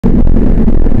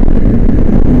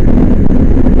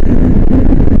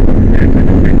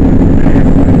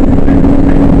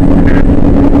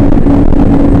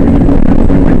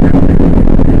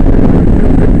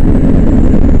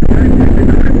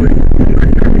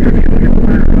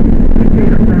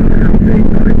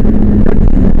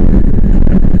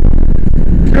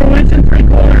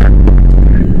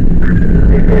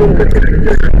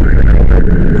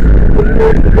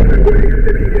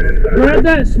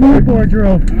smooth board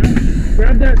drove.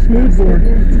 Grab that smooth board.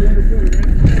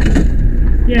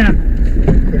 Yeah.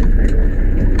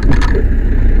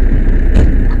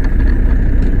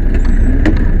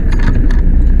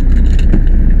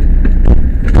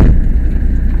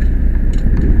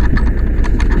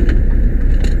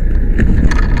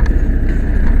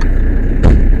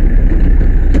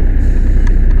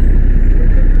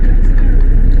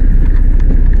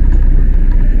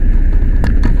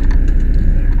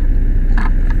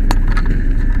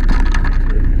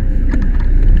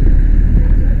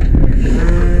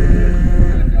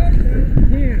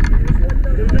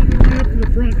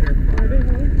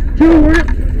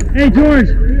 Hey George,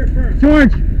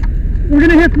 we're going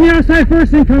to hit from the outside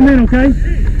first and come in, okay? Right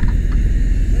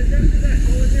after that,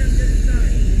 go in there and get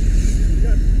inside. We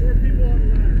got 4 people on the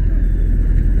ladder.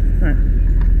 Alright,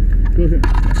 go ahead.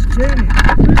 Danny,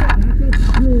 back up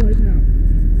through right now.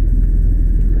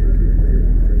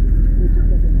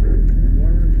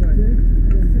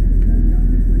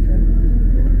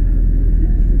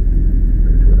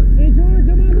 Hey George,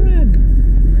 I'm on red.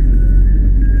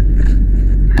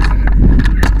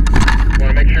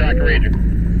 Make sure I can read you.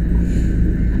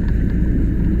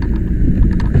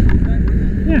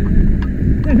 Yeah.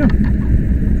 There you go.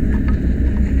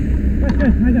 That's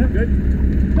good. I got it. Good?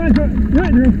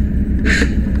 Good, Drew.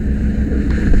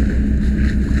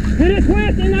 Hit it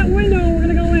quick in that window. We're going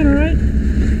to go in, all right?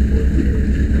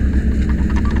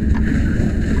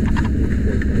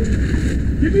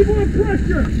 Give me more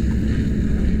pressure!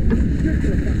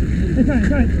 That's right,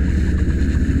 that's right.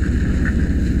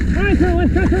 All right, Drew,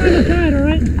 let's cut around the side, all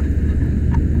right?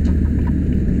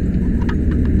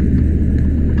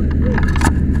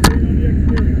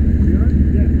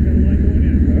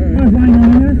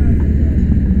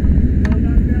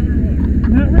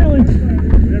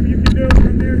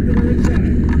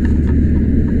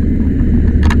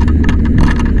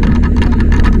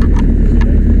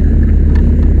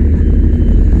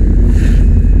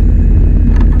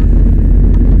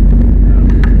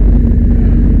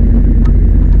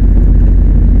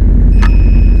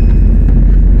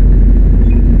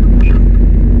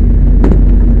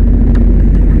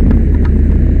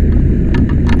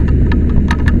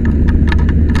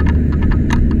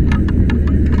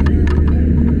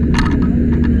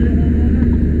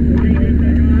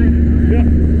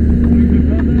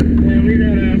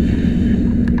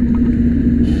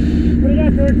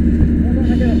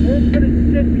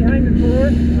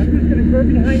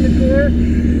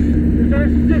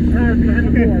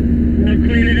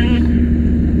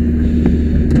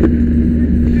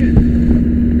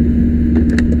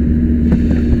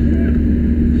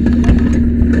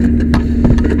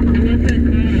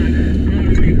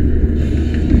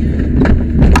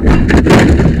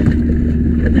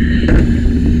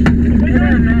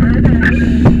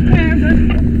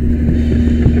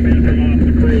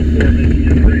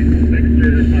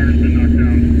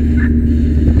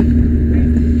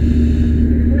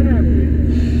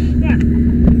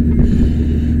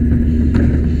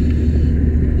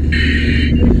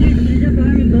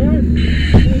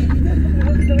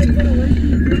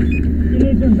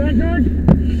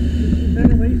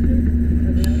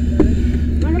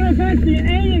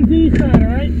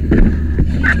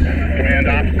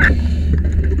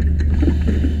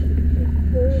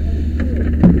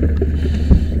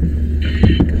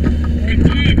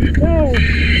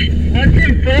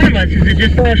 Is it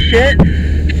just all shit?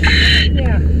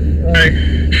 Yeah. Alright.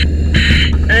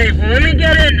 Hey, well, let me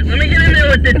get in there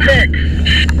with the tick.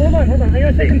 Hold on, I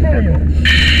gotta take control of you.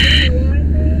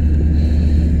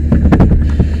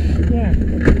 Yeah.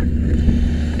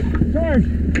 George,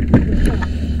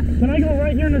 can I go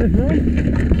right here into this room?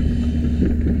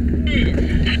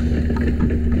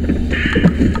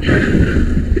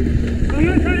 I'm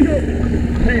gonna try to go.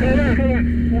 Hey, hold on.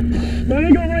 Yeah. Let me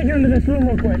go right here into this room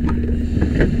real quick.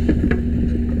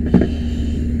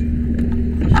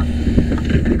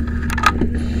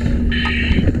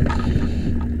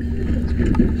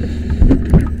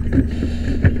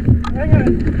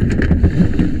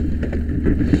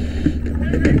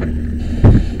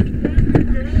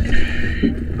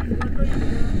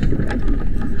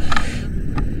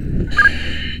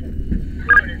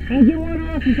 Engine 1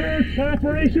 officer,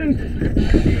 operations.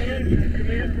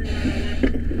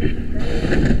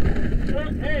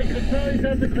 Hey, the Charlie's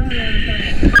at the car.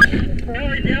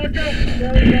 Alright, Delta?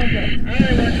 Charlie Delta.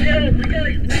 Alright, let's go. We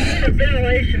need a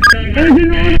ventilation somewhere.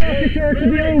 Engine 1 officer to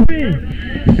the OB.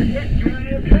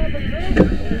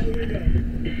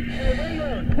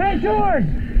 Hey, George!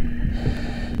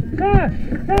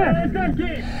 What's up,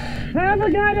 Keith? Have a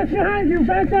guy that's behind you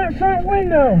vent that front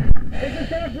window. Take the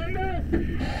front window?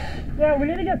 Yeah, we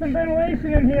need to get some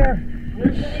ventilation in here.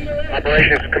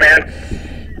 Operations command.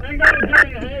 I'm going to get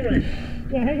in the hallway.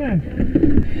 Yeah, hang on.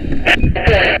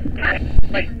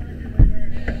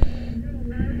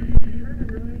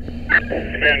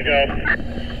 Command, go.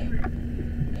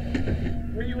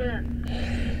 Where you at?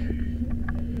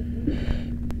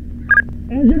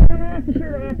 Engineer officer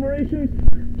operations.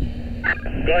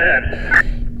 Go ahead.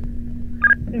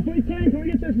 If we can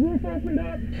we get this roof opened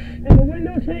up and the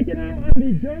windows taken out on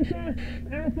the Delta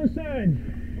Alpha side?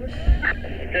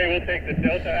 Okay, we'll take the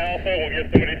Delta Alpha. We'll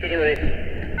get somebody to the roof.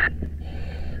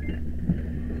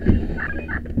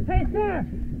 Hey, staff!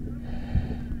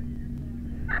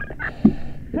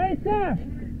 Hey, staff!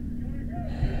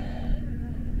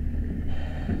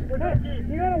 Hey,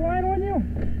 you got a line with you?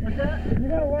 What's that? You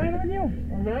got a line with you?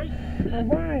 A light? A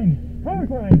line. Hose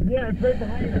line. Yeah, it's right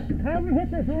behind us. Have them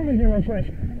hit this room in here real quick.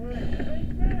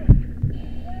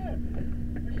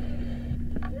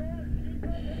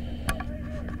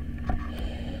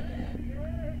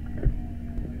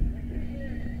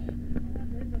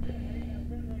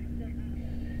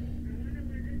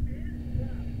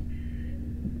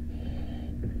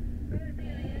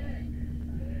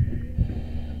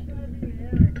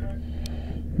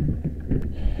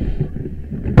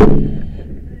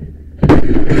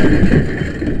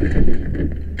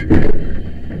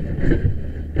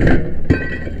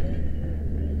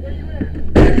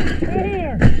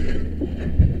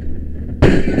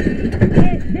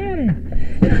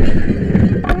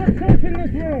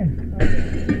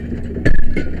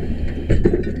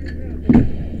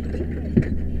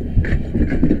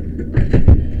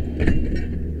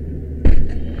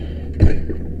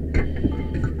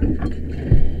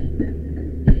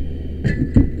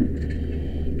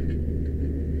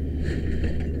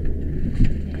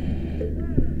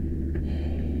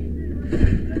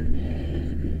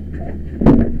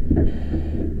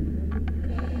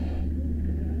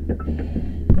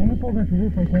 Pull this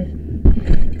roof real quick.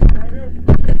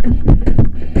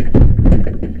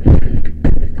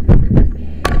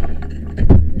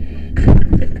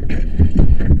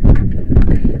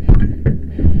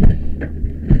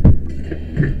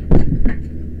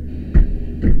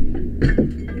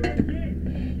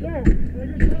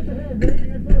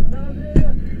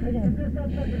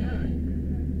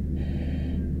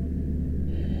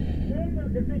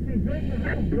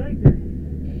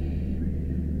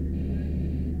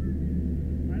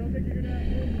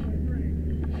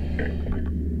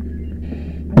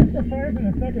 The fire's in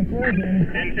the second floor, Danny.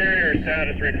 Interior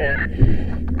status report.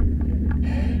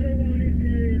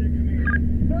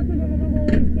 Searches on the number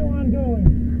one still ongoing.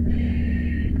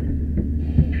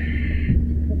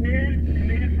 Command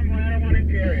from ladder 1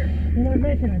 interior. You're not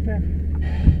making it, sir.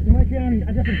 You might be on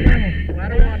a different channel.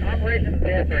 Ladder 1, operations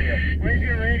answering you. Where's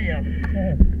your radio? Go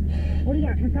ahead. What do you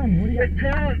got? Just tell me. What do you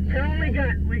got? Tell them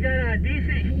we got a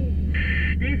decent heat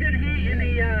in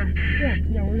the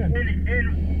Yeah, we're good.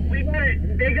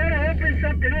 and they gotta open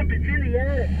something up. It's in the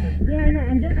attic. Yeah, I know.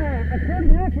 I'm getting a third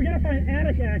roof. We gotta find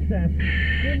attic access.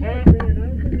 Well,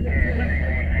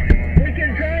 we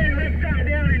can try and lift something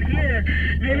down in here.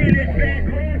 Maybe in this back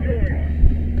corridor.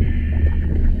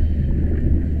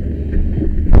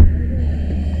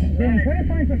 Yeah, try to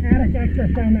find some attic access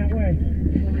down that way.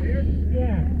 Over here?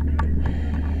 Yeah.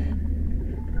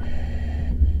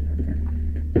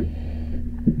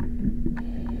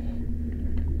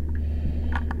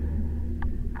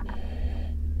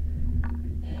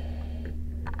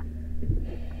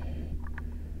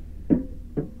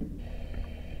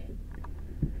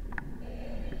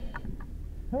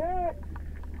 Hello?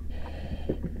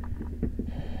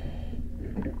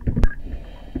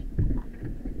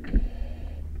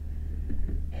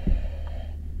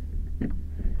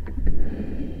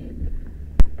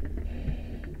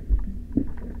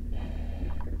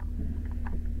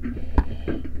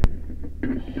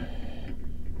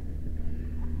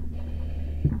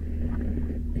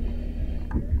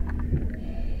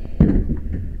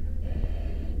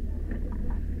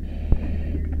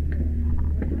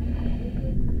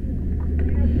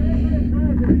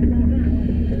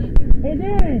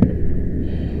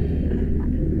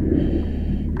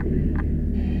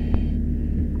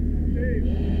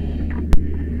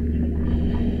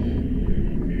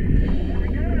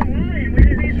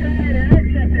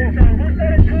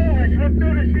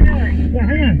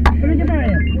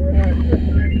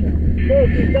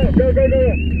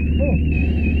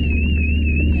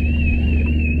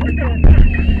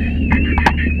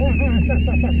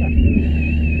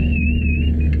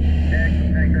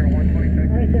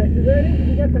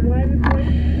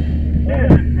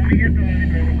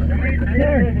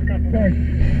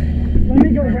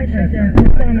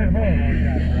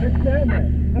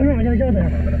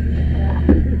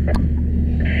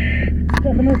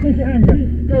 Stefan, don't think your hand yet.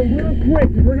 Go real quick.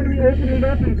 We're going to be opening it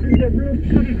up and it's going to get real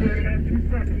pretty here in about 2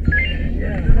 seconds.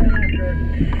 Yeah, that's good.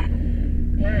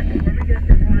 Alright, well, let me get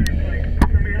this line in place.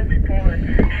 Somebody help me pull it.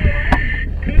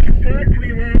 Keep back to me,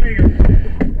 where are you?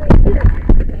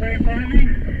 Right by me?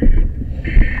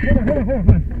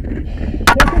 Hold on.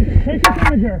 Take this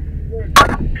image here.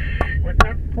 What's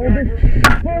up?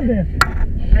 Hold this.